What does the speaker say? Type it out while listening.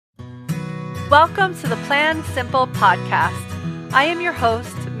Welcome to the Plan Simple podcast. I am your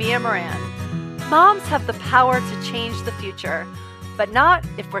host, Mia Moran. Moms have the power to change the future, but not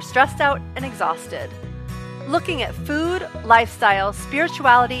if we're stressed out and exhausted. Looking at food, lifestyle,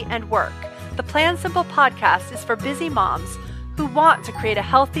 spirituality, and work, the Plan Simple podcast is for busy moms who want to create a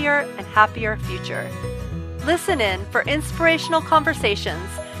healthier and happier future. Listen in for inspirational conversations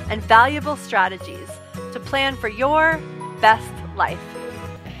and valuable strategies to plan for your best life.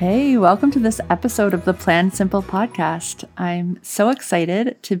 Hey, welcome to this episode of the Plan Simple podcast. I'm so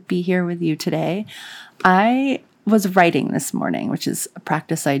excited to be here with you today. I was writing this morning, which is a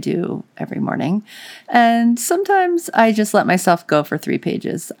practice I do every morning. And sometimes I just let myself go for 3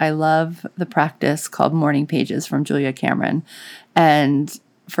 pages. I love the practice called Morning Pages from Julia Cameron. And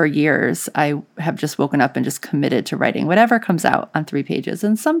for years, I have just woken up and just committed to writing whatever comes out on 3 pages.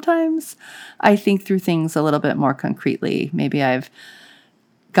 And sometimes I think through things a little bit more concretely. Maybe I've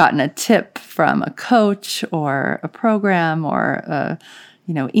gotten a tip from a coach or a program or a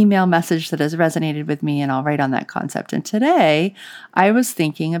email message that has resonated with me, and I'll write on that concept. And today I was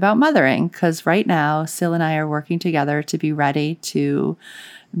thinking about mothering because right now Sil and I are working together to be ready to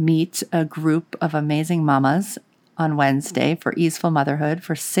meet a group of amazing mamas on Wednesday for Easeful Motherhood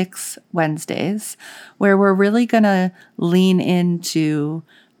for 6 Wednesdays, where we're really going to lean into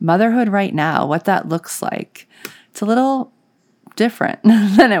motherhood right now, what that looks like. It's a little different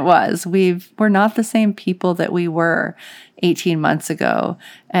than it was. We're not the same people that we were 18 months ago.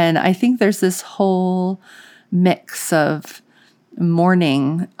 And I think there's this whole mix of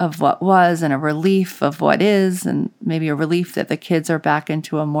mourning of what was and a relief of what is, and maybe a relief that the kids are back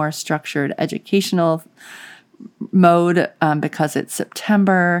into a more structured educational mode because it's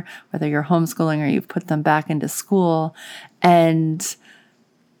September, whether you're homeschooling or you've put them back into school. And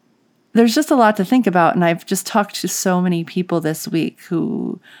there's just a lot to think about, and I've just talked to so many people this week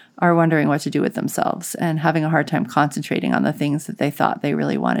who are wondering what to do with themselves and having a hard time concentrating on the things that they thought they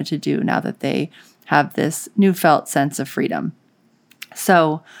really wanted to do now that they have this new felt sense of freedom.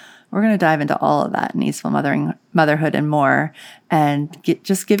 So we're going to dive into all of that in Easeful Motherhood and more, and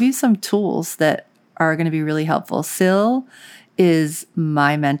just give you some tools that are going to be really helpful. Sil is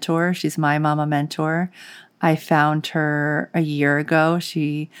my mentor. She's my mama mentor. I found her a year ago.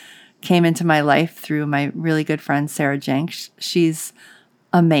 She came into my life through my really good friend, Sarah Jenks. She's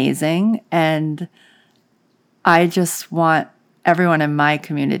amazing. And I just want everyone in my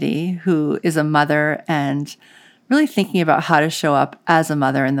community who is a mother and really thinking about how to show up as a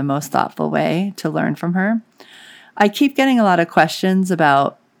mother in the most thoughtful way to learn from her. I keep getting a lot of questions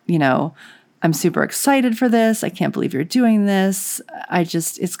about, I'm super excited for this. I can't believe you're doing this.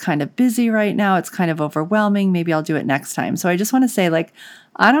 It's kind of busy right now. It's kind of overwhelming. Maybe I'll do it next time. So I just want to say,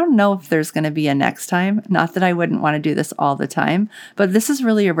 I don't know if there's going to be a next time. Not that I wouldn't want to do this all the time, but this is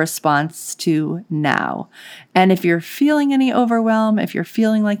really a response to now. And if you're feeling any overwhelm, if you're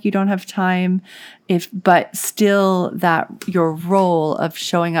feeling like you don't have time, but still that your role of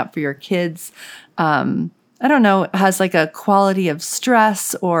showing up for your kids, has like a quality of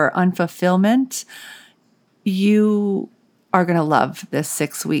stress or unfulfillment, you are going to love this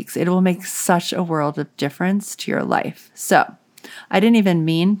 6 weeks. It will make such a world of difference to your life. So I didn't even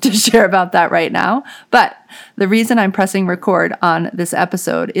mean to share about that right now, but the reason I'm pressing record on this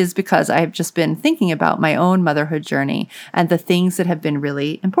episode is because I've just been thinking about my own motherhood journey and the things that have been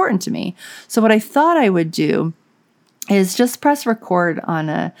really important to me. So what I thought I would do is just press record on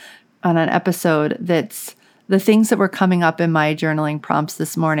an episode that's the things that were coming up in my journaling prompts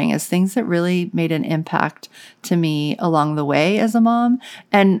this morning as things that really made an impact to me along the way as a mom.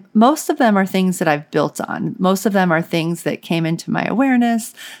 And most of them are things that I've built on. Most of them are things that came into my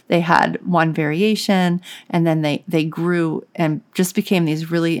awareness. They had one variation, and then they grew and just became these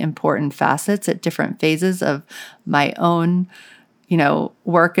really important facets at different phases of my own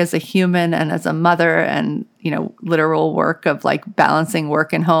work as a human and as a mother, and, literal work of balancing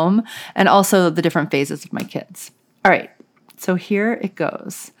work and home, and also the different phases of my kids. All right. So here it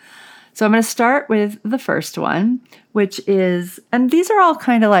goes. So I'm going to start with the first one, which is, and these are all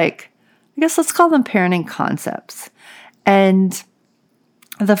kind of let's call them parenting concepts. And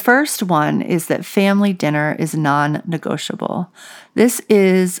the first one is that family dinner is non-negotiable. This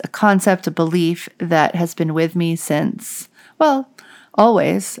is a concept, a belief that has been with me since,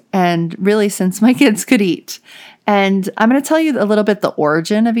 always, and really since my kids could eat. And I'm going to tell you a little bit the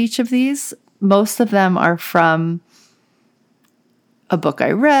origin of each of these. Most of them are from a book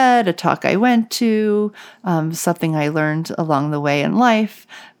I read, a talk I went to, something I learned along the way in life.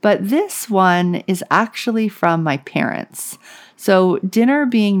 But this one is actually from my parents. So dinner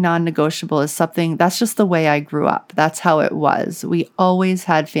being non-negotiable is something that's just the way I grew up. That's how it was. We always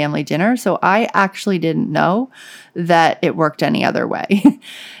had family dinner. So I actually didn't know that it worked any other way.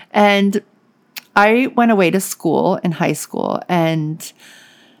 And I went away to school in high school, and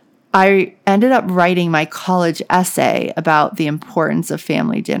I ended up writing my college essay about the importance of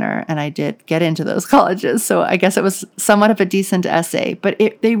family dinner, and I did get into those colleges. So I guess it was somewhat of a decent essay, but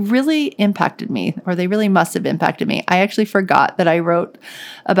they really impacted me, or they really must have impacted me. I actually forgot that I wrote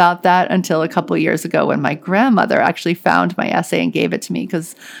about that until a couple of years ago when my grandmother actually found my essay and gave it to me,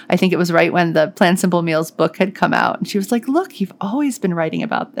 because I think it was right when the Plan Simple Meals book had come out. And she was like, "Look, you've always been writing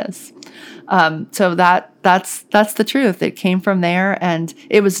about this." So that's the truth. It came from there, and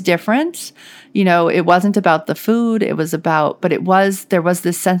it was different. It wasn't about the food. There was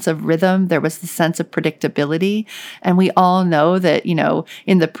this sense of rhythm. There was this sense of predictability. And we all know that,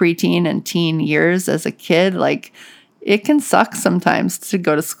 in the preteen and teen years as a kid, like, it can suck sometimes to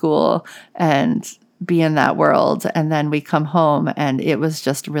go to school and be in that world. And then we come home and it was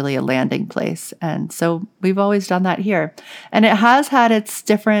just really a landing place. And so we've always done that here. And it has had its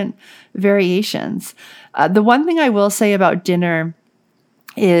different variations. The one thing I will say about dinner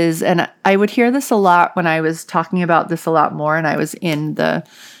is, and I would hear this a lot when I was talking about this a lot more and I was in the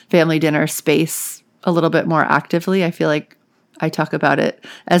family dinner space a little bit more actively. I feel like I talk about it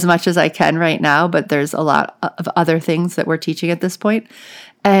as much as I can right now, but there's a lot of other things that we're teaching at this point.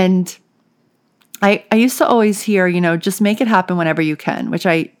 And I used to always hear, just make it happen whenever you can, which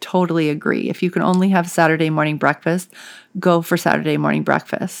I totally agree. If you can only have Saturday morning breakfast, go for Saturday morning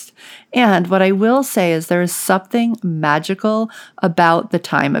breakfast. And what I will say is there is something magical about the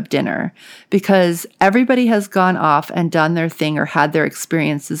time of dinner, because everybody has gone off and done their thing or had their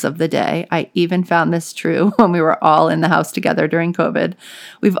experiences of the day. I even found this true when we were all in the house together during COVID.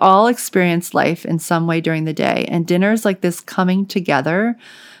 We've all experienced life in some way during the day, and dinner is like this coming together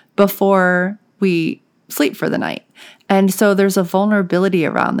before we sleep for the night. And so there's a vulnerability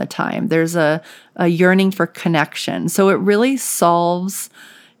around the time. There's a yearning for connection. So it really solves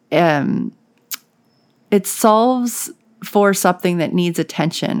for something that needs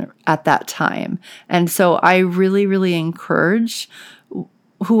attention at that time. And so I really, really encourage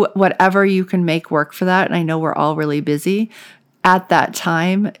whatever you can make work for that. And I know we're all really busy at that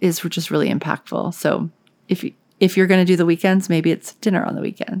time is just really impactful. So if you're going to do the weekends, maybe it's dinner on the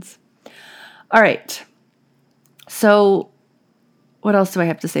weekends. All right. So what else do I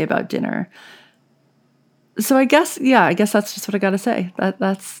have to say about dinner? So I guess that's just what I got to say.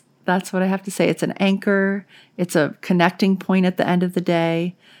 That's what I have to say. It's an anchor. It's a connecting point at the end of the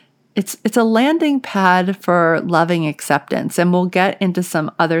day. It's a landing pad for loving acceptance. And we'll get into some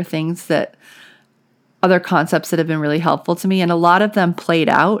other concepts that have been really helpful to me. And a lot of them played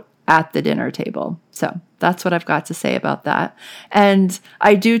out at the dinner table. So that's what I've got to say about that. And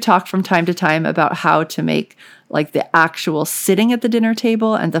I do talk from time to time about how to make like the actual sitting at the dinner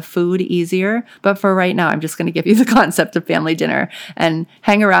table and the food easier. But for right now, I'm just going to give you the concept of family dinner and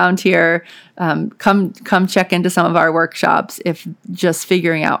hang around here. Come check into some of our workshops if just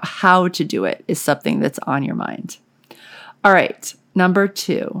figuring out how to do it is something that's on your mind. All right. Number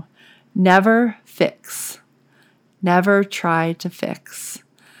 2, never fix. Never try to fix.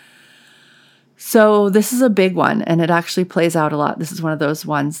 So this is a big one, and it actually plays out a lot. This is one of those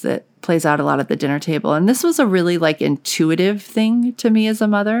ones that plays out a lot at the dinner table. And this was a really intuitive thing to me as a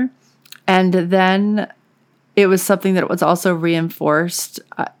mother. And then it was something that was also reinforced.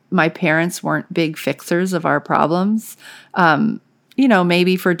 My parents weren't big fixers of our problems,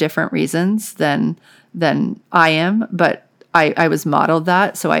 maybe for different reasons than I am, but I was modeled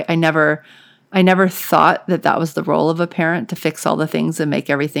that. So I never thought that was the role of a parent, to fix all the things and make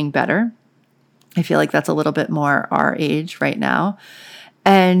everything better. I feel like that's a little bit more our age right now.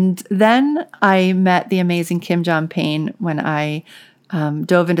 And then I met the amazing Kim John Payne when I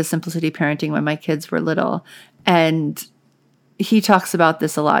dove into simplicity parenting when my kids were little. And he talks about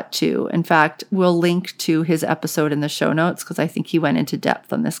this a lot too. In fact, we'll link to his episode in the show notes because I think he went into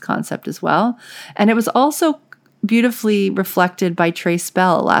depth on this concept as well. And it was also beautifully reflected by Trace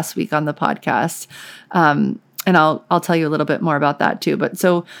Bell last week on the podcast. And I'll tell you a little bit more about that too. But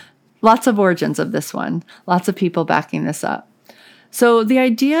so lots of origins of this one, lots of people backing this up. So the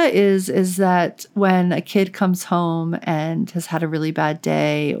idea is that when a kid comes home and has had a really bad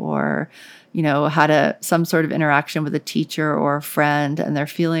day, or had some sort of interaction with a teacher or a friend, and they're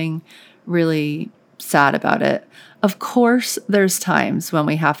feeling really sad about it, of course there's times when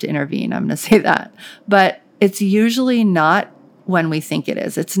we have to intervene. I'm going to say that, but it's usually not when we think it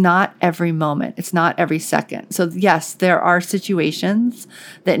is. It's not every moment. It's not every second. So yes, there are situations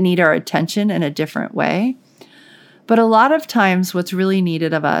that need our attention in a different way. But a lot of times what's really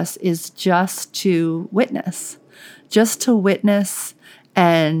needed of us is just to witness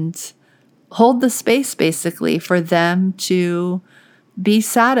and hold the space basically for them to be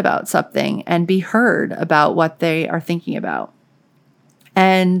sad about something and be heard about what they are thinking about.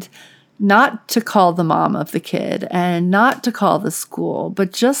 And not to call the mom of the kid and not to call the school,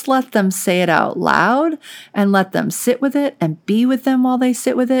 but just let them say it out loud and let them sit with it and be with them while they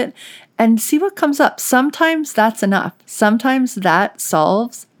sit with it and see what comes up. Sometimes that's enough. Sometimes that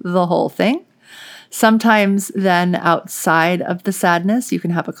solves the whole thing. Sometimes then outside of the sadness, you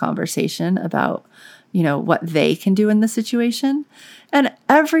can have a conversation about, what they can do in the situation. And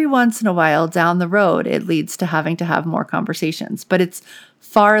every once in a while down the road, it leads to having to have more conversations, but it's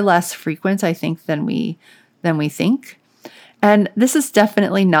far less frequent, I think, than we think. And this is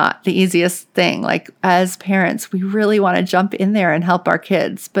definitely not the easiest thing. Like as parents, we really want to jump in there and help our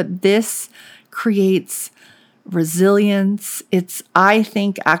kids, but this creates resilience. It's, I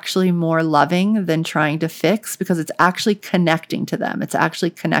think, actually more loving than trying to fix because it's actually connecting to them. It's actually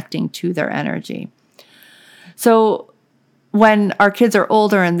connecting to their energy. So when our kids are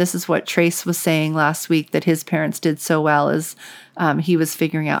older, and this is what Trace was saying last week that his parents did so well, is he was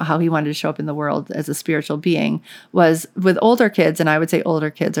figuring out how he wanted to show up in the world as a spiritual being, was with older kids, and I would say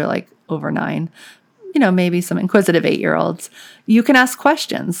older kids are like over 9, maybe some inquisitive 8-year-olds, you can ask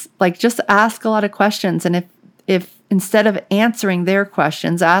questions, like just ask a lot of questions. And if instead of answering their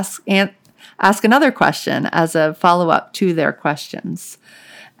questions, ask another question as a follow-up to their questions.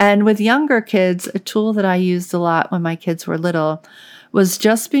 And with younger kids, a tool that I used a lot when my kids were little was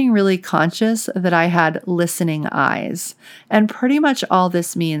just being really conscious that I had listening eyes. And pretty much all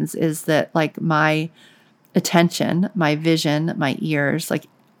this means is that like my attention, my vision, my ears, like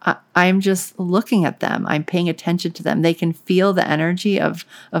I'm just looking at them. I'm paying attention to them. They can feel the energy of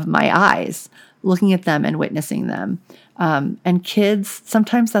my eyes, looking at them and witnessing them. And kids,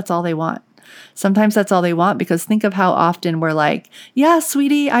 sometimes that's all they want. Sometimes that's all they want, because think of how often we're like, yeah,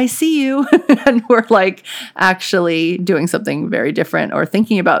 sweetie, I see you. And we're like actually doing something very different or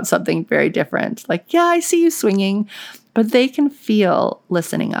thinking about something very different. Like, yeah, I see you swinging, but they can feel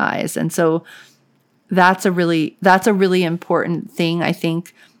listening eyes. And so that's a really important thing, I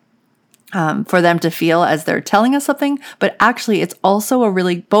think, for them to feel as they're telling us something. But actually, it's also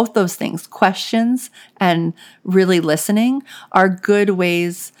both those things, questions and really listening, are good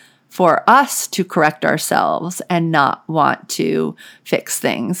ways for us to correct ourselves and not want to fix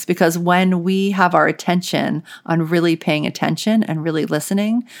things. Because when we have our attention on really paying attention and really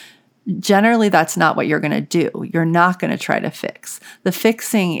listening, generally that's not what you're going to do. You're not going to try to fix. The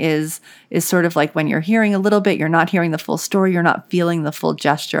fixing is sort of like when you're hearing a little bit, you're not hearing the full story, you're not feeling the full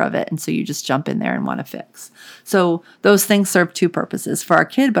gesture of it. And so you just jump in there and want to fix. So those things serve two purposes, for our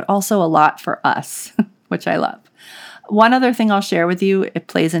kid, but also a lot for us, which I love. One other thing I'll share with you, it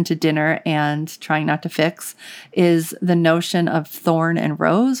plays into dinner and trying not to fix, is the notion of thorn and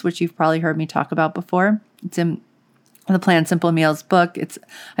rose, which you've probably heard me talk about before. It's in the Plan Simple Meals book.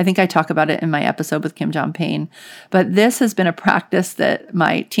 I think I talk about it in my episode with Kim John Payne. But this has been a practice that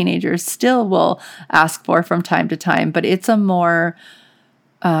my teenagers still will ask for from time to time, but it's a more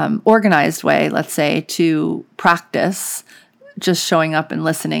organized way, let's say, to practice just showing up and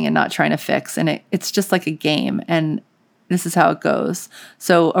listening and not trying to fix. And it's just like a game. And this is how it goes.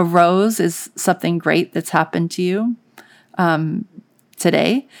 So a rose is something great that's happened to you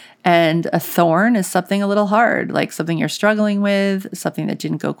today. And a thorn is something a little hard, like something you're struggling with, something that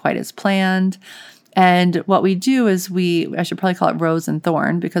didn't go quite as planned. And what we do is I should probably call it rose and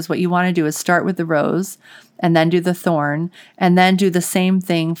thorn, because what you want to do is start with the rose and then do the thorn and then do the same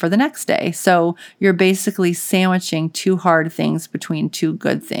thing for the next day. So you're basically sandwiching two hard things between two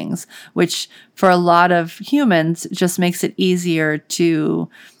good things, which for a lot of humans just makes it easier to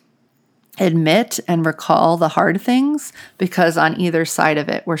admit and recall the hard things, because on either side of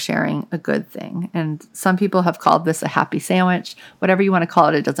it, we're sharing a good thing. And some people have called this a happy sandwich. Whatever you want to call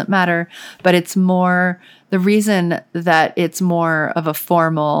it, it doesn't matter. But it's more, the reason that it's more of a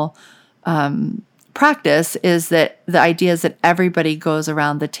formal practice is that the idea is that everybody goes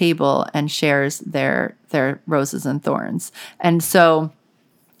around the table and shares their roses and thorns. And so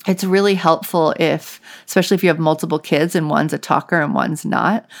it's really helpful especially if you have multiple kids and one's a talker and one's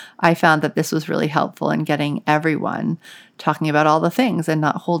not. I found that this was really helpful in getting everyone talking about all the things and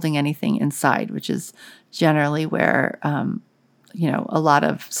not holding anything inside, which is generally where, a lot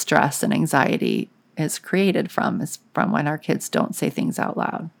of stress and anxiety is created from when our kids don't say things out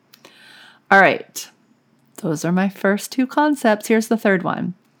loud. All right. those are my first two concepts. Here's the third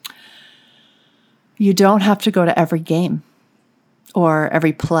one. You don't have to go to every game or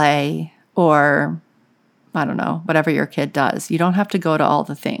every play or, I don't know, whatever your kid does. You don't have to go to all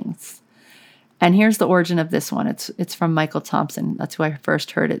the things. And here's the origin of this one. It's from Michael Thompson. That's who I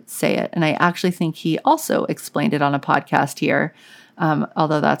first heard it say it. And I actually think he also explained it on a podcast here.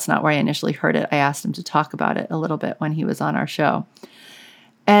 Although that's not where I initially heard it. I asked him to talk about it a little bit when he was on our show.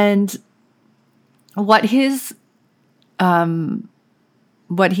 And what he has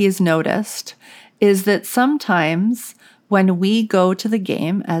noticed is that sometimes when we go to the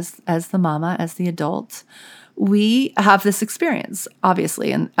game as the mama, as the adult, we have this experience,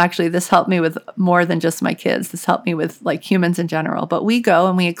 obviously. And actually, this helped me with more than just my kids. This helped me with like humans in general. But we go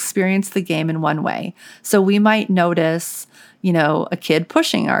and we experience the game in one way. So we might notice, a kid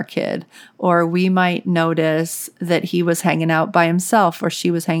pushing our kid, or we might notice that he was hanging out by himself or she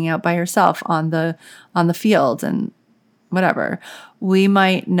was hanging out by herself on the field and whatever. We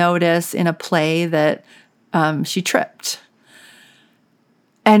might notice in a play that she tripped.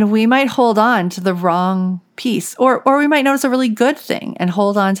 And we might hold on to the wrong piece, or we might notice a really good thing and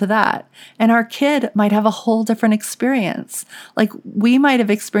hold on to that. And our kid might have a whole different experience. Like we might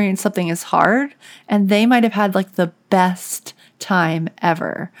have experienced something as hard and they might have had like the best time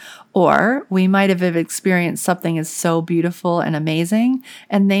ever. Or we might have experienced something as so beautiful and amazing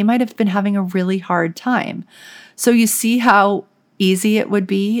and they might have been having a really hard time. So you see how easy it would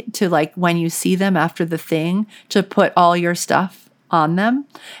be to, like, when you see them after the thing, to put all your stuff on them.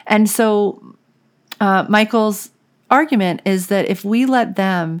 And so Michael's argument is that if we let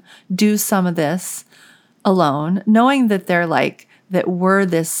them do some of this alone, knowing that they're like, that we're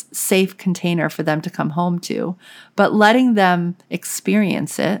this safe container for them to come home to, but letting them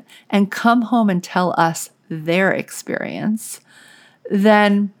experience it and come home and tell us their experience,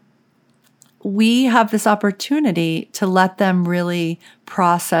 then we have this opportunity to let them really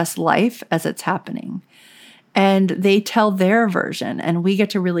process life as it's happening. And they tell their version, and we get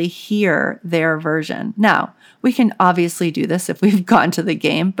to really hear their version. Now, we can obviously do this if we've gone to the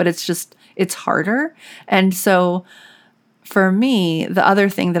game, but it's harder. And so for me, the other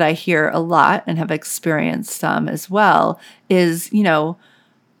thing that I hear a lot and have experienced some as well is,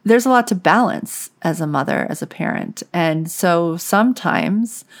 there's a lot to balance as a mother, as a parent. And so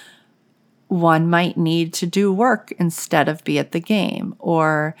sometimes one might need to do work instead of be at the game,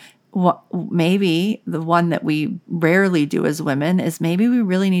 or maybe the one that we rarely do as women is maybe we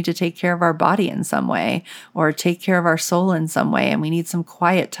really need to take care of our body in some way or take care of our soul in some way. And we need some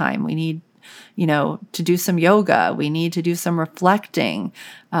quiet time. We need, to do some yoga. We need to do some reflecting.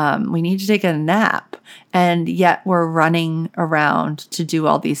 We need to take a nap. And yet we're running around to do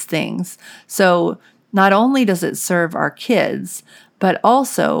all these things. So not only does it serve our kids, but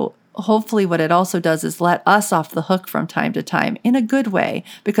also hopefully what it also does is let us off the hook from time to time in a good way,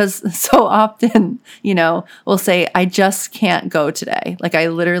 because so often, we'll say, I just can't go today. Like I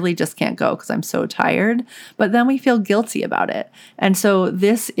literally just can't go because I'm so tired, but then we feel guilty about it. And so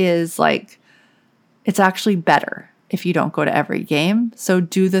this is like, it's actually better if you don't go to every game. So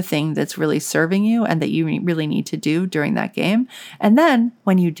do the thing that's really serving you and that you really need to do during that game. And then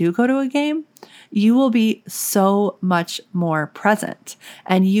when you do go to a game, you will be so much more present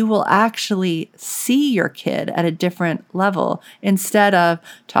and you will actually see your kid at a different level instead of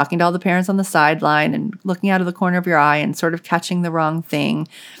talking to all the parents on the sideline and looking out of the corner of your eye and sort of catching the wrong thing.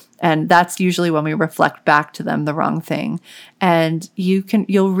 And that's usually when we reflect back to them the wrong thing. And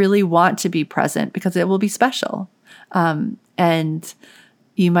you'll really want to be present because it will be special. And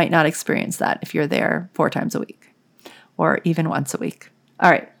you might not experience that if you're there 4 times a week or even once a week.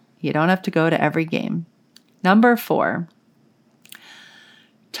 All right. You don't have to go to every game. Number 4,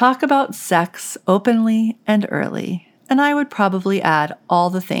 talk about sex openly and early. And I would probably add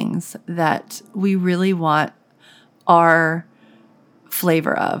all the things that we really want our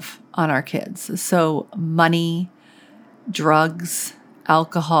flavor of on our kids. So money, drugs,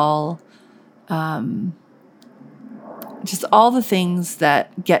 alcohol, just all the things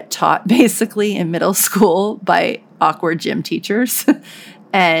that get taught basically in middle school by awkward gym teachers.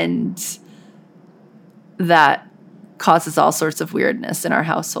 And that causes all sorts of weirdness in our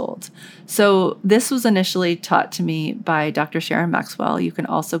household. So this was initially taught to me by Dr. Sharon Maxwell. You can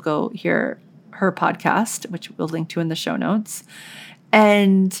also go hear her podcast, which we'll link to in the show notes.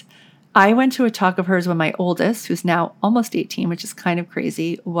 And I went to a talk of hers when my oldest, who's now almost 18, which is kind of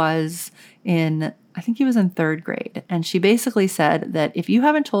crazy, was I think he was in 3rd grade. And she basically said that if you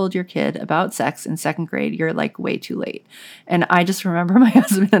haven't told your kid about sex in 2nd grade, you're like way too late. And I just remember my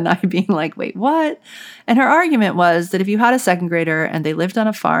husband and I being like, wait, what? And her argument was that if you had a 2nd grader and they lived on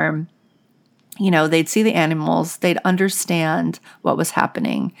a farm, they'd see the animals, they'd understand what was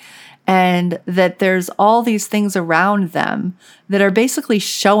happening, and that there's all these things around them that are basically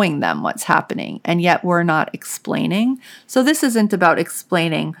showing them what's happening, and yet we're not explaining. So this isn't about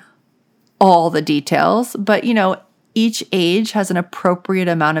explaining all the details, but each age has an appropriate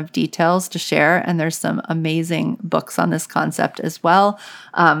amount of details to share, and there's some amazing books on this concept as well.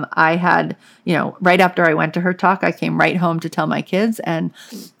 I had, right after I went to her talk, I came right home to tell my kids, and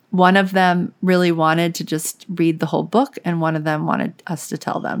one of them really wanted to just read the whole book, and one of them wanted us to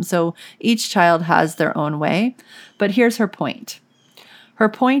tell them. So each child has their own way, but here's her point. Her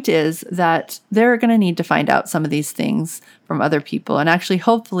point is that they're going to need to find out some of these things from other people. And actually,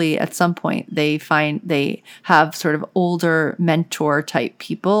 hopefully at some point they have sort of older mentor type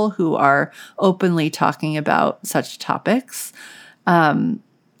people who are openly talking about such topics. A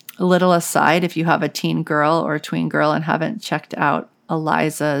little aside, if you have a teen girl or a tween girl and haven't checked out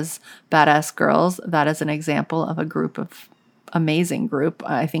Eliza's Badass Girls, that is an example of amazing group,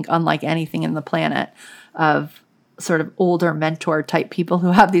 I think unlike anything in the planet, of sort of older mentor type people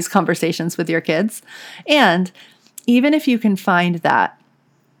who have these conversations with your kids. And even if you can find that,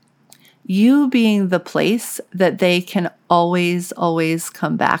 you being the place that they can always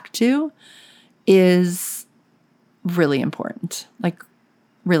come back to is really important, like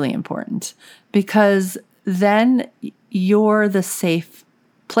really important, because then you're the safe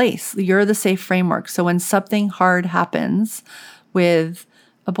place. You're the safe framework. So when something hard happens with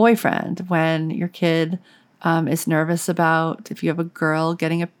a boyfriend, when your kid is nervous about, if you have a girl,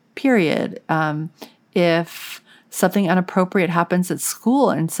 getting a period, if something inappropriate happens at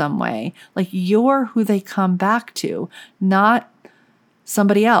school in some way, like you're who they come back to, not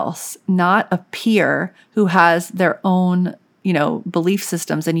somebody else, not a peer who has their own belief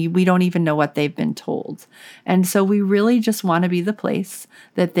systems, and we don't even know what they've been told. And so we really just want to be the place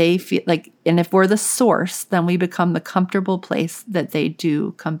that they feel like, and if we're the source, then we become the comfortable place that they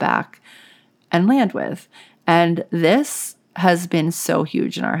do come back and land with. And this has been so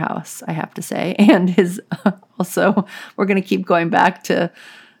huge in our house, I have to say, and is also, we're going to keep going back to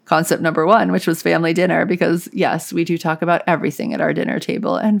concept number one, which was family dinner, because yes, we do talk about everything at our dinner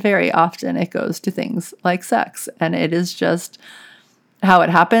table, and very often it goes to things like sex, and it is just how it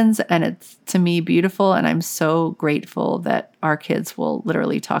happens, and it's, to me, beautiful, and I'm so grateful that our kids will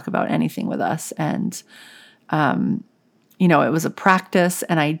literally talk about anything with us. And it was a practice,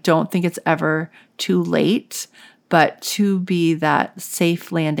 and I don't think it's ever too late, but to be that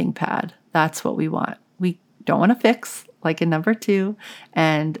safe landing pad, that's what we want. We don't want to fix, like in number 2,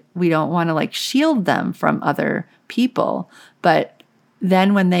 and we don't want to shield them from other people. But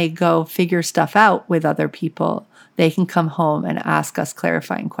then when they go figure stuff out with other people, they can come home and ask us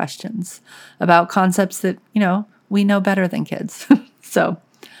clarifying questions about concepts that, we know better than kids. So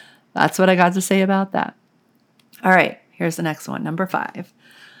that's what I got to say about that. All right, here's the next one, number 5.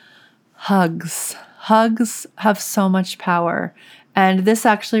 Hugs. Hugs have so much power. And this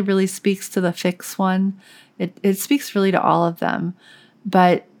actually really speaks to the fix one. It speaks really to all of them.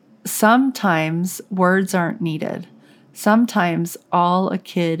 But sometimes words aren't needed. Sometimes all a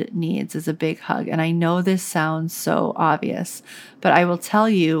kid needs is a big hug. And I know this sounds so obvious, but I will tell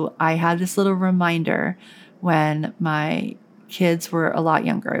you, I had this little reminder when my kids were a lot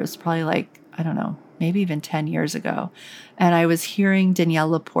younger. It was probably maybe even 10 years ago. And I was hearing Danielle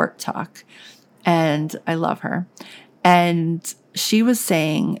Laporte talk, and I love her. And she was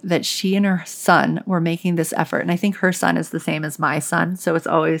saying that she and her son were making this effort. And I think her son is the same as my son. So it's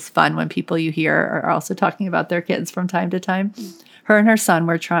always fun when people you hear are also talking about their kids from time to time. Her and her son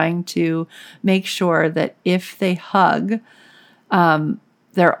were trying to make sure that if they hug,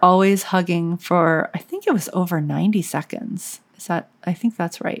 they're always hugging for, I think it was over 90 seconds. I think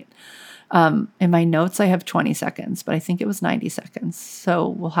that's right. In my notes, I have 20 seconds, but I think it was 90 seconds. So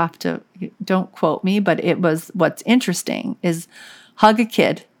we'll have to, don't quote me, but what's interesting is hug a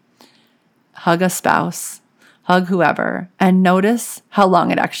kid, hug a spouse, hug whoever, and notice how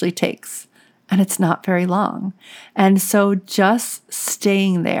long it actually takes. And it's not very long. And so just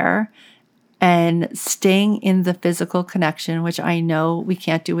staying there and staying in the physical connection, which I know we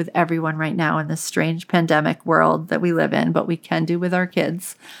can't do with everyone right now in this strange pandemic world that we live in, but we can do with our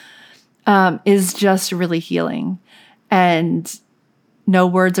kids, is just really healing. And no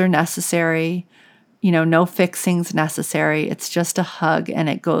words are necessary. No fixing's necessary. It's just a hug, and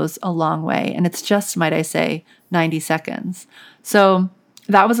it goes a long way. And it's just, might I say, 90 seconds. So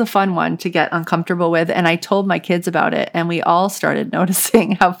that was a fun one to get uncomfortable with. And I told my kids about it, and we all started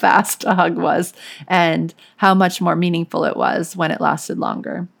noticing how fast a hug was and how much more meaningful it was when it lasted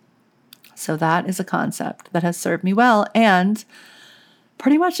longer. So that is a concept that has served me well. And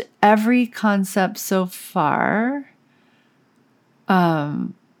pretty much every concept so far,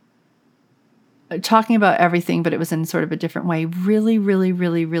 talking about everything, but it was in sort of a different way, really, really,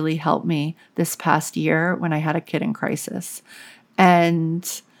 really, really helped me this past year when I had a kid in crisis.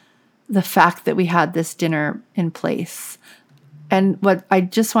 And the fact that we had this dinner in place. And what I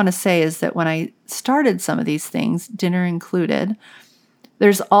just want to say is that when I started some of these things, dinner included,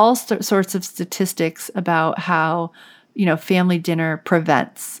 there's all sorts of statistics about how, family dinner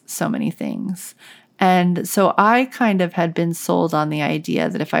prevents so many things. And so I kind of had been sold on the idea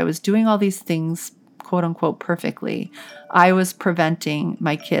that if I was doing all these things, quote unquote, perfectly, I was preventing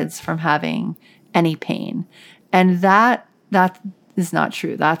my kids from having any pain. And that is not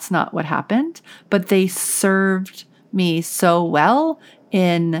true. That's not what happened. But they served me so well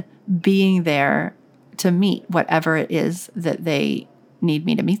in being there to meet whatever it is that they need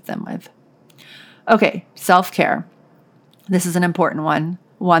me to meet them with. Okay, self-care. This is an important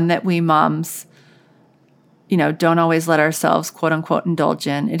one that we moms, don't always let ourselves, quote unquote, indulge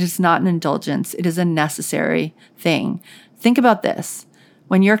in. It is not an indulgence. It is a necessary thing. Think about this.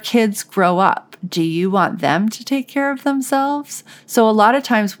 When your kids grow up, do you want them to take care of themselves? So a lot of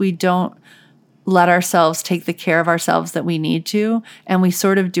times we don't let ourselves take the care of ourselves that we need to, and we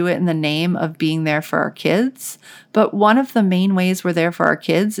sort of do it in the name of being there for our kids. But one of the main ways we're there for our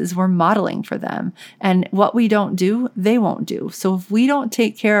kids is we're modeling for them. And what we don't do, they won't do. So if we don't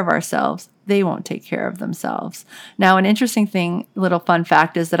take care of ourselves, they won't take care of themselves. Now, an interesting thing, little fun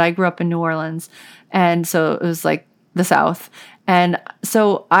fact, is that I grew up in New Orleans. And so it was like the South. And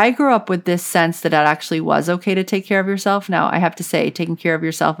so I grew up with this sense that it actually was okay to take care of yourself. Now, I have to say, taking care of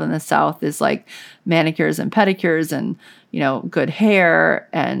yourself in the South is like manicures and pedicures and, good hair,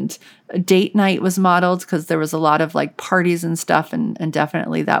 and date night was modeled because there was a lot of like parties and stuff. And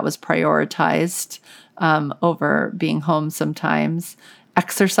definitely that was prioritized over being home sometimes.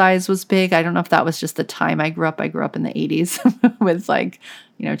 Exercise was big. I don't know if that was just the time I grew up. I grew up in the 80s with like,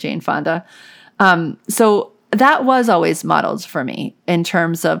 Jane Fonda. So that was always modeled for me in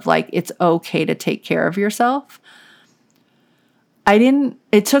terms of like, it's okay to take care of yourself.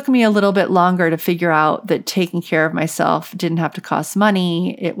 It took me a little bit longer to figure out that taking care of myself didn't have to cost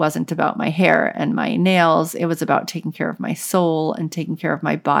money. It wasn't about my hair and my nails. It was about taking care of my soul and taking care of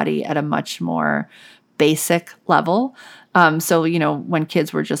my body at a much more basic level. So, when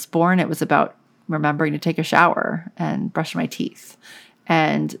kids were just born, it was about remembering to take a shower and brush my teeth.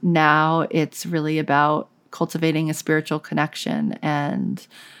 And now it's really about cultivating a spiritual connection and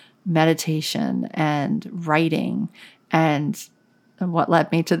meditation and writing, and what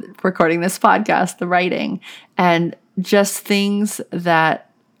led me to recording this podcast, the writing, and just things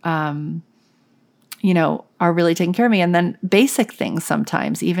that, are really taking care of me. And then basic things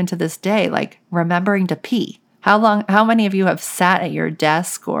sometimes, even to this day, like remembering to pee. How many of you have sat at your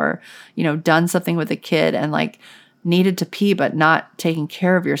desk or, done something with a kid and like needed to pee, but not taking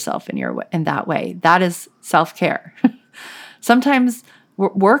care of yourself in that way? That is self-care. Sometimes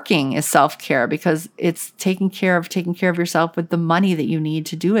working is self-care because it's taking care of yourself with the money that you need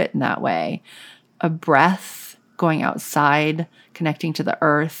to do it in that way. A breath, going outside, connecting to the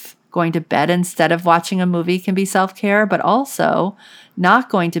earth, going to bed instead of watching a movie can be self-care, but also not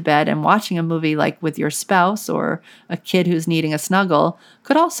going to bed and watching a movie like with your spouse or a kid who's needing a snuggle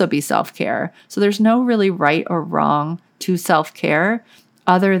could also be self-care. So there's no really right or wrong to self-care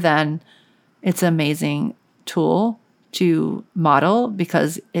other than it's an amazing tool to model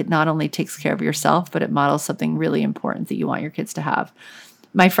because it not only takes care of yourself, but it models something really important that you want your kids to have.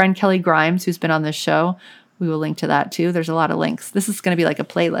 My friend Kelly Grimes, who's been on this show, we will link to that too. There's a lot of links. This is going to be like a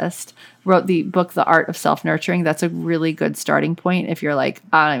playlist. Wrote the book, The Art of Self-Nurturing. That's a really good starting point if you're like,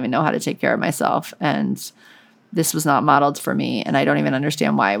 I don't even know how to take care of myself, and this was not modeled for me, and I don't even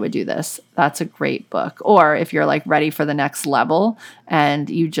understand why I would do this. That's a great book. Or if you're like ready for the next level and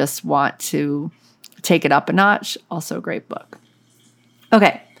you just want to take it up a notch, also a great book.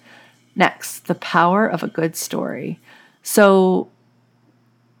 Okay, next, The Power of a Good Story. So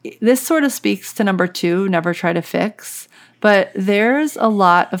this sort of speaks to number 2, never try to fix, but there's a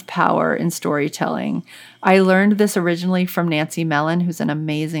lot of power in storytelling. I learned this originally from Nancy Mellon, who's an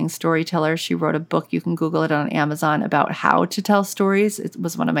amazing storyteller. She wrote a book, you can Google it on Amazon, about how to tell stories. It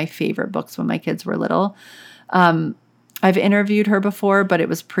was one of my favorite books when my kids were little. I've interviewed her before, but it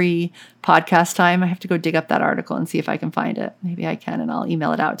was pre-podcast time. I have to go dig up that article and see if I can find it. Maybe I can, and I'll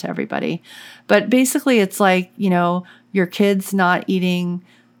email it out to everybody. But basically, it's like, your kid's not eating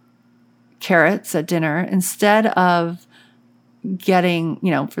carrots at dinner. Instead of getting,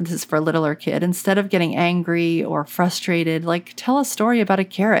 this is for a littler kid, instead of getting angry or frustrated, like tell a story about a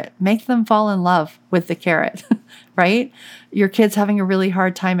carrot, make them fall in love with the carrot, right? Your kid's having a really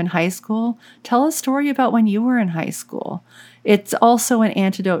hard time in high school. Tell a story about when you were in high school. It's also an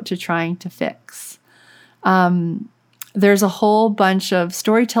antidote to trying to fix. There's a whole bunch of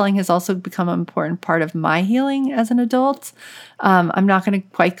storytelling has also become an important part of my healing as an adult. I'm not going to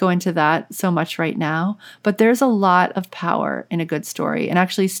quite go into that so much right now, but there's a lot of power in a good story. And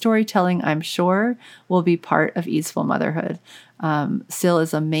actually storytelling, I'm sure, will be part of Easeful Motherhood. Sil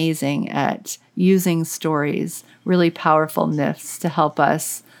is amazing at using stories, really powerful myths to help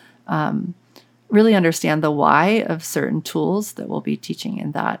us really understand the why of certain tools that we'll be teaching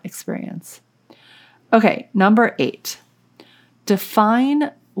in that experience. Okay, number 8,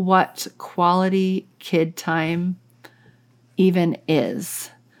 define what quality kid time even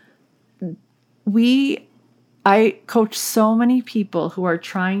is. I coach so many people who are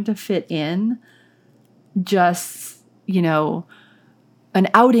trying to fit in just, an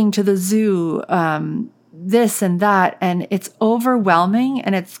outing to the zoo, this and that, and it's overwhelming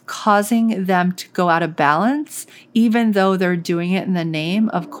and it's causing them to go out of balance, even though they're doing it in the name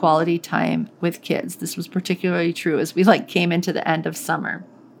of quality time with kids. This was particularly true as we came into the end of summer.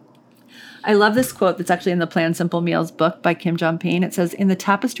 I love this quote that's actually in the Plan Simple Meals book by Kim John Payne. It says, "In the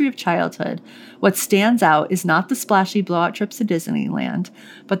tapestry of childhood, what stands out is not the splashy blowout trips to Disneyland,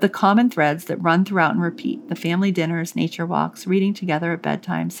 but the common threads that run throughout and repeat: the family dinners, nature walks, reading together at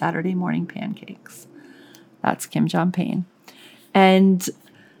bedtime, Saturday morning pancakes." That's Kim John Payne. And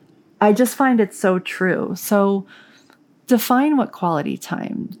I just find it so true. So define what quality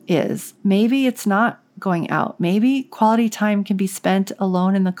time is. Maybe it's not going out. Maybe quality time can be spent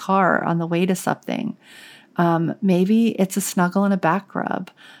alone in the car on the way to something. Maybe it's a snuggle and a back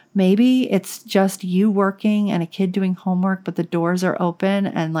rub. Maybe it's just you working and a kid doing homework, but the doors are open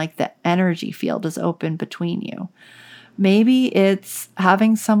and the energy field is open between you. Maybe it's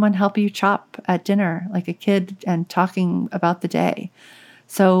having someone help you chop at dinner, like a kid, and talking about the day.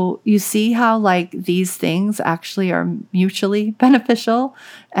 So you see how these things actually are mutually beneficial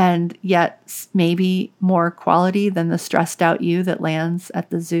and yet maybe more quality than the stressed out you that lands at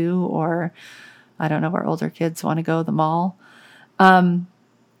the zoo, or I don't know where older kids want to go, the mall.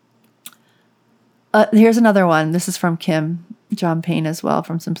 Here's another one. This is from Kim John Payne as well,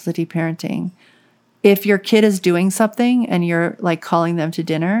 from Simplicity Parenting. If your kid is doing something and you're calling them to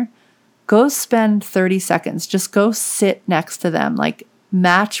dinner, go spend 30 seconds. Just go sit next to them,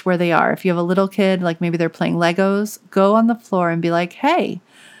 match where they are. If you have a little kid, maybe they're playing Legos, go on the floor and be like, "Hey,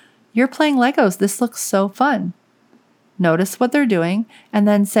 you're playing Legos. This looks so fun." Notice what they're doing and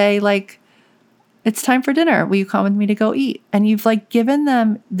then say "It's time for dinner. Will you come with me to go eat?" And you've given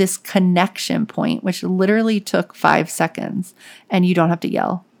them this connection point, which literally took 5 seconds, and you don't have to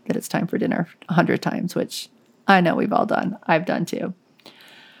yell that it's time for dinner 100 times, which I know we've all done. I've done too.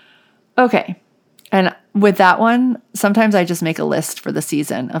 Okay. And with that one, sometimes I just make a list for the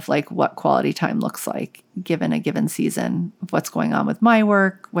season of what quality time looks like given a given season, of what's going on with my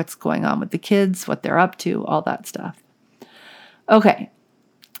work, what's going on with the kids, what they're up to, all that stuff. Okay.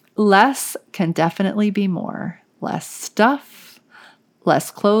 Less can definitely be more. Less stuff,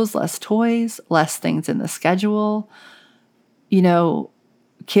 less clothes, less toys, less things in the schedule.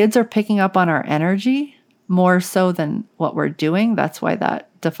 Kids are picking up on our energy more so than what we're doing. That's why that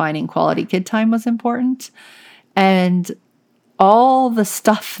defining quality kid time was important. And all the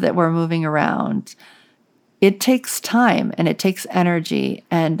stuff that we're moving around, it takes time and it takes energy,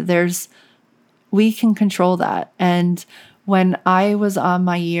 and we can control that. And when I was on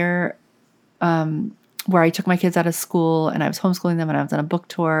my year where I took my kids out of school and I was homeschooling them and I was on a book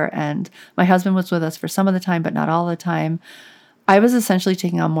tour and my husband was with us for some of the time, but not all the time, I was essentially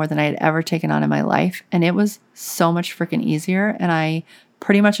taking on more than I had ever taken on in my life. And it was so much freaking easier. And I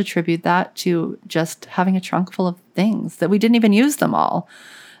pretty much attribute that to just having a trunk full of things that we didn't even use them all.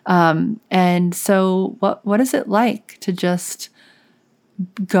 And so what is it like to just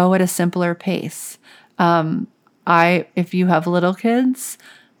go at a simpler pace? If you have little kids,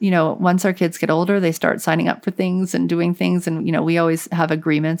 once our kids get older, they start signing up for things and doing things. And, we always have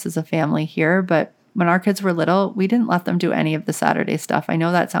agreements as a family here, but when our kids were little, we didn't let them do any of the Saturday stuff. I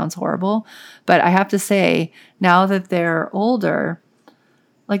know that sounds horrible, but I have to say, now that they're older,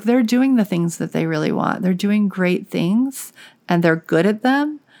 they're doing the things that they really want. They're doing great things and they're good at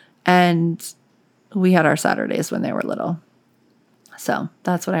them. And we had our Saturdays when they were little. So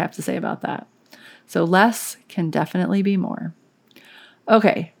that's what I have to say about that. So less can definitely be more.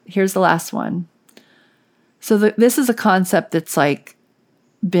 Okay, here's the last one. So this is a concept that's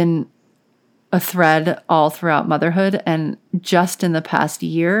been a thread all throughout motherhood. And just in the past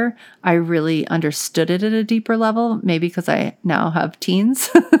year, I really understood it at a deeper level, maybe because I now have teens.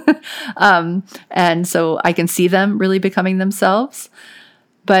 And so I can see them really becoming themselves.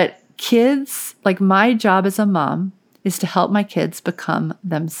 But kids, like my job as a mom is to help my kids become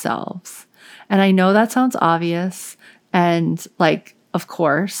themselves. And I know that sounds obvious. And like, of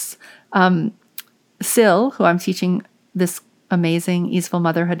course, Sil, who I'm teaching this amazing Easeful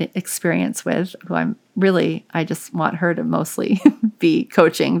Motherhood experience with, who I just want her to mostly be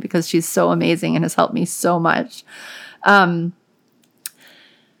coaching because she's so amazing and has helped me so much.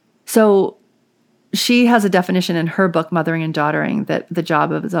 So she has a definition in her book, Mothering and Daughtering, that the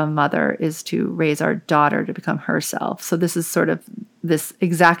job of a mother is to raise our daughter to become herself. So this is sort of, this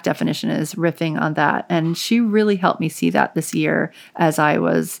exact definition is riffing on that. And she really helped me see that this year as I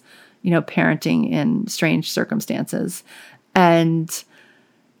was, parenting in strange circumstances. And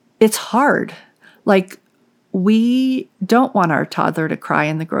it's hard. Like, we don't want our toddler to cry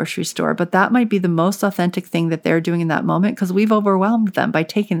in the grocery store, but that might be the most authentic thing that they're doing in that moment because we've overwhelmed them by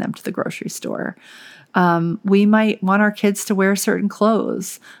taking them to the grocery store. We might want our kids to wear certain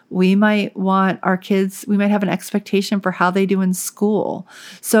clothes. We might have an expectation for how they do in school.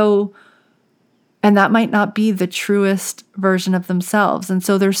 And that might not be the truest version of themselves. And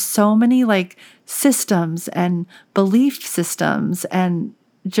so there's so many like systems and belief systems and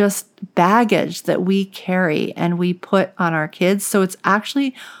just baggage that we carry and we put on our kids. So it's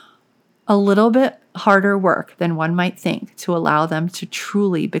actually a little bit harder work than one might think to allow them to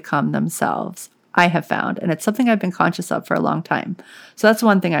truly become themselves, I have found. And it's something I've been conscious of for a long time. So that's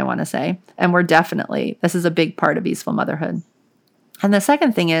one thing I want to say. And this is a big part of Easeful Motherhood. And the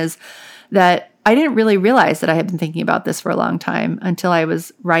second thing is that I didn't really realize that I had been thinking about this for a long time until I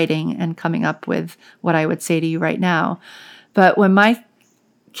was writing and coming up with what I would say to you right now. But when my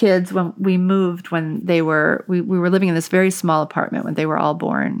kids, when we moved, we were living in this very small apartment when they were all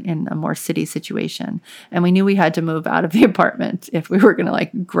born in a more city situation. And we knew we had to move out of the apartment if we were going to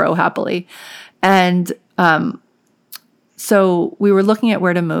like grow happily. And so we were looking at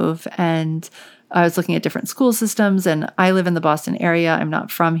where to move, and I was looking at different school systems, and I live in the Boston area. I'm not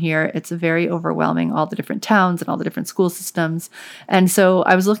from here. It's very overwhelming, all the different towns and all the different school systems. And so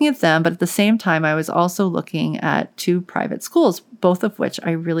I was looking at them, but at the same time, I was also looking at 2 private schools, both of which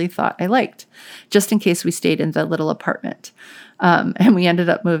I really thought I liked, just in case we stayed in the little apartment. And we ended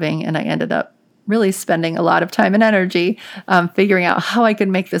up moving, and I ended up really spending a lot of time and energy figuring out how I could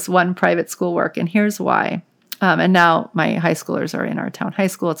make this one private school work. And here's why. And now my high schoolers are in our town high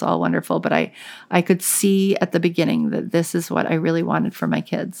school. It's all wonderful. But I could see at the beginning that this is what I really wanted for my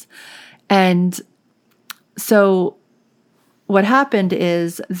kids. And so what happened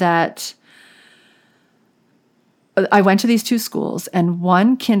is that I went to these 2 schools, and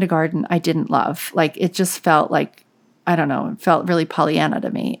one kindergarten I didn't love. Like, it just felt like, I don't know, it felt really Pollyanna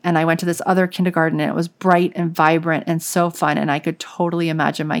to me. And I went to this other kindergarten, and it was bright and vibrant and so fun. And I could totally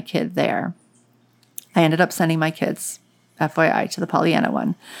imagine my kid there. I ended up sending my kids, FYI, to the Pollyanna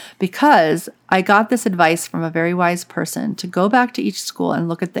one because I got this advice from a very wise person to go back to each school and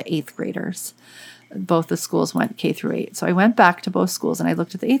look at the 8th graders. Both the schools went K through 8. So I went back to both schools and I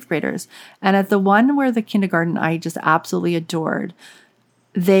looked at the 8th graders. And at the one where the kindergarten I just absolutely adored,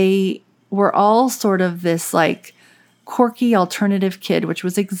 they were all sort of this like quirky alternative kid, which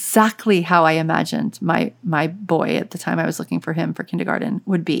was exactly how I imagined my boy at the time I was looking for him for kindergarten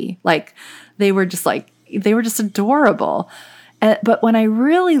would be. Like, they were just adorable. But when I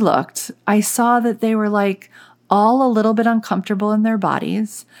really looked, I saw that they were like all a little bit uncomfortable in their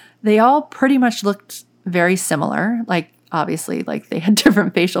bodies. They all pretty much looked very similar. Like, obviously, like they had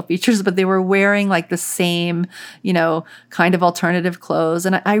different facial features, but they were wearing like the same, kind of alternative clothes.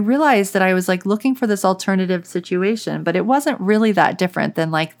 And I realized that I was like looking for this alternative situation, but it wasn't really that different than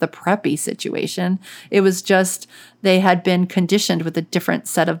like the preppy situation. It was just they had been conditioned with a different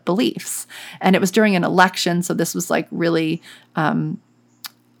set of beliefs. And it was during an election, so this was like really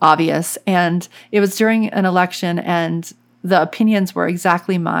obvious. And it was during an election, and the opinions were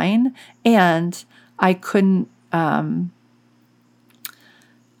exactly mine, and I couldn't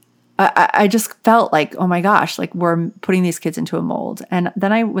I just felt like, oh my gosh, like we're putting these kids into a mold. And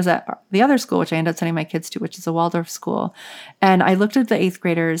then I was at the other school, which I ended up sending my kids to, which is a Waldorf school. And I looked at the 8th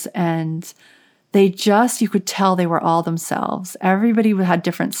graders, and you could tell they were all themselves. Everybody had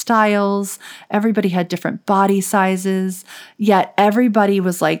different styles. Everybody had different body sizes. Yet everybody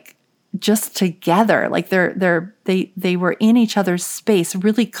was like just together. Like they were in each other's space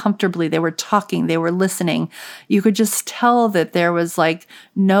really comfortably. They were talking, they were listening. You could just tell that there was like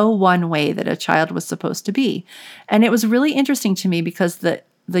no one way that a child was supposed to be. And it was really interesting to me because the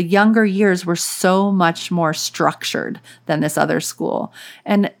the younger years were so much more structured than this other school.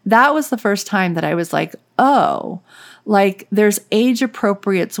 And that was the first time that I was like, oh, like there's age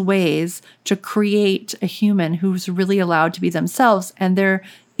appropriate ways to create a human who's really allowed to be themselves. And there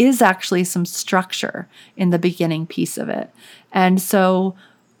is actually some structure in the beginning piece of it. And so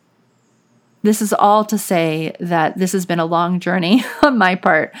this is all to say that this has been a long journey on my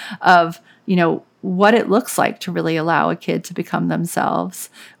part of, what it looks like to really allow a kid to become themselves.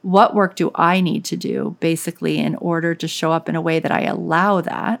 What work do I need to do basically in order to show up in a way that I allow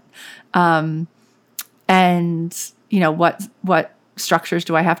that? What structures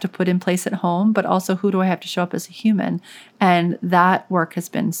do I have to put in place at home, but also who do I have to show up as a human? And that work has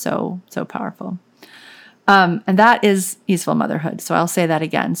been so, so powerful. And that is Easeful Motherhood. So I'll say that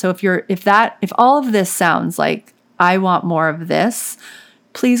again. So if all of this sounds like I want more of this,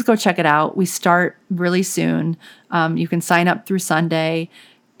 please go check it out. We start really soon. You can sign up through Sunday.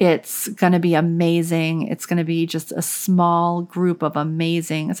 It's going to be amazing. It's going to be just a small group of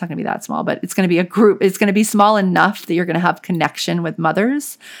amazing. It's not going to be that small, but it's going to be a group. It's going to be small enough that you're going to have connection with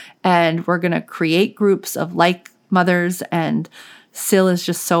mothers. And we're going to create groups of like mothers. And Sil is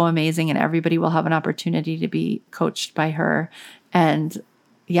just so amazing. And everybody will have an opportunity to be coached by her. And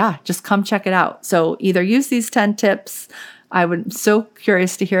yeah, just come check it out. So either use these 10 tips. I would so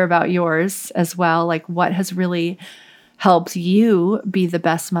curious to hear about yours as well. Like what has really helped you be the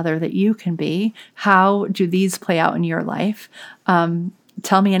best mother that you can be? How do these play out in your life?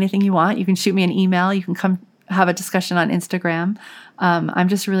 Tell me anything you want. You can shoot me an email. You can come have a discussion on Instagram. I'm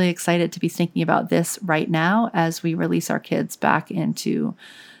just really excited to be thinking about this right now as we release our kids back into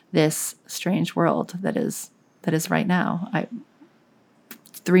this strange world that is right now.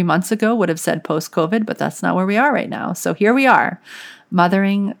 3 months ago would have said post-COVID, but that's not where we are right now. So here we are,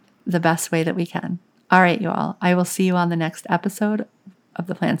 mothering the best way that we can. All right, you all. I will see you on the next episode of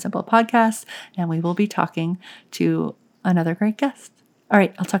the Plan Simple podcast, and we will be talking to another great guest. All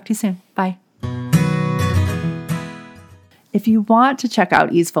right, I'll talk to you soon. Bye. If you want to check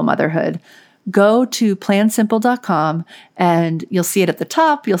out Easeful Motherhood, go to plansimple.com and you'll see it at the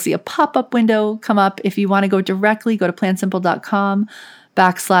top. You'll see a pop-up window come up. If you want to go directly, go to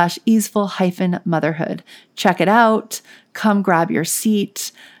plansimple.com/easeful-motherhood. Check it out. Come grab your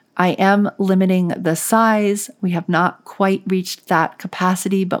seat. I am limiting the size. We have not quite reached that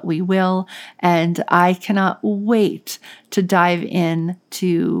capacity, but we will. And I cannot wait to dive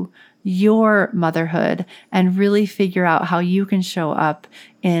into your motherhood and really figure out how you can show up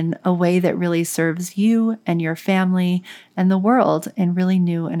in a way that really serves you and your family and the world in really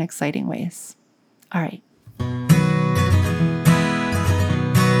new and exciting ways. All right.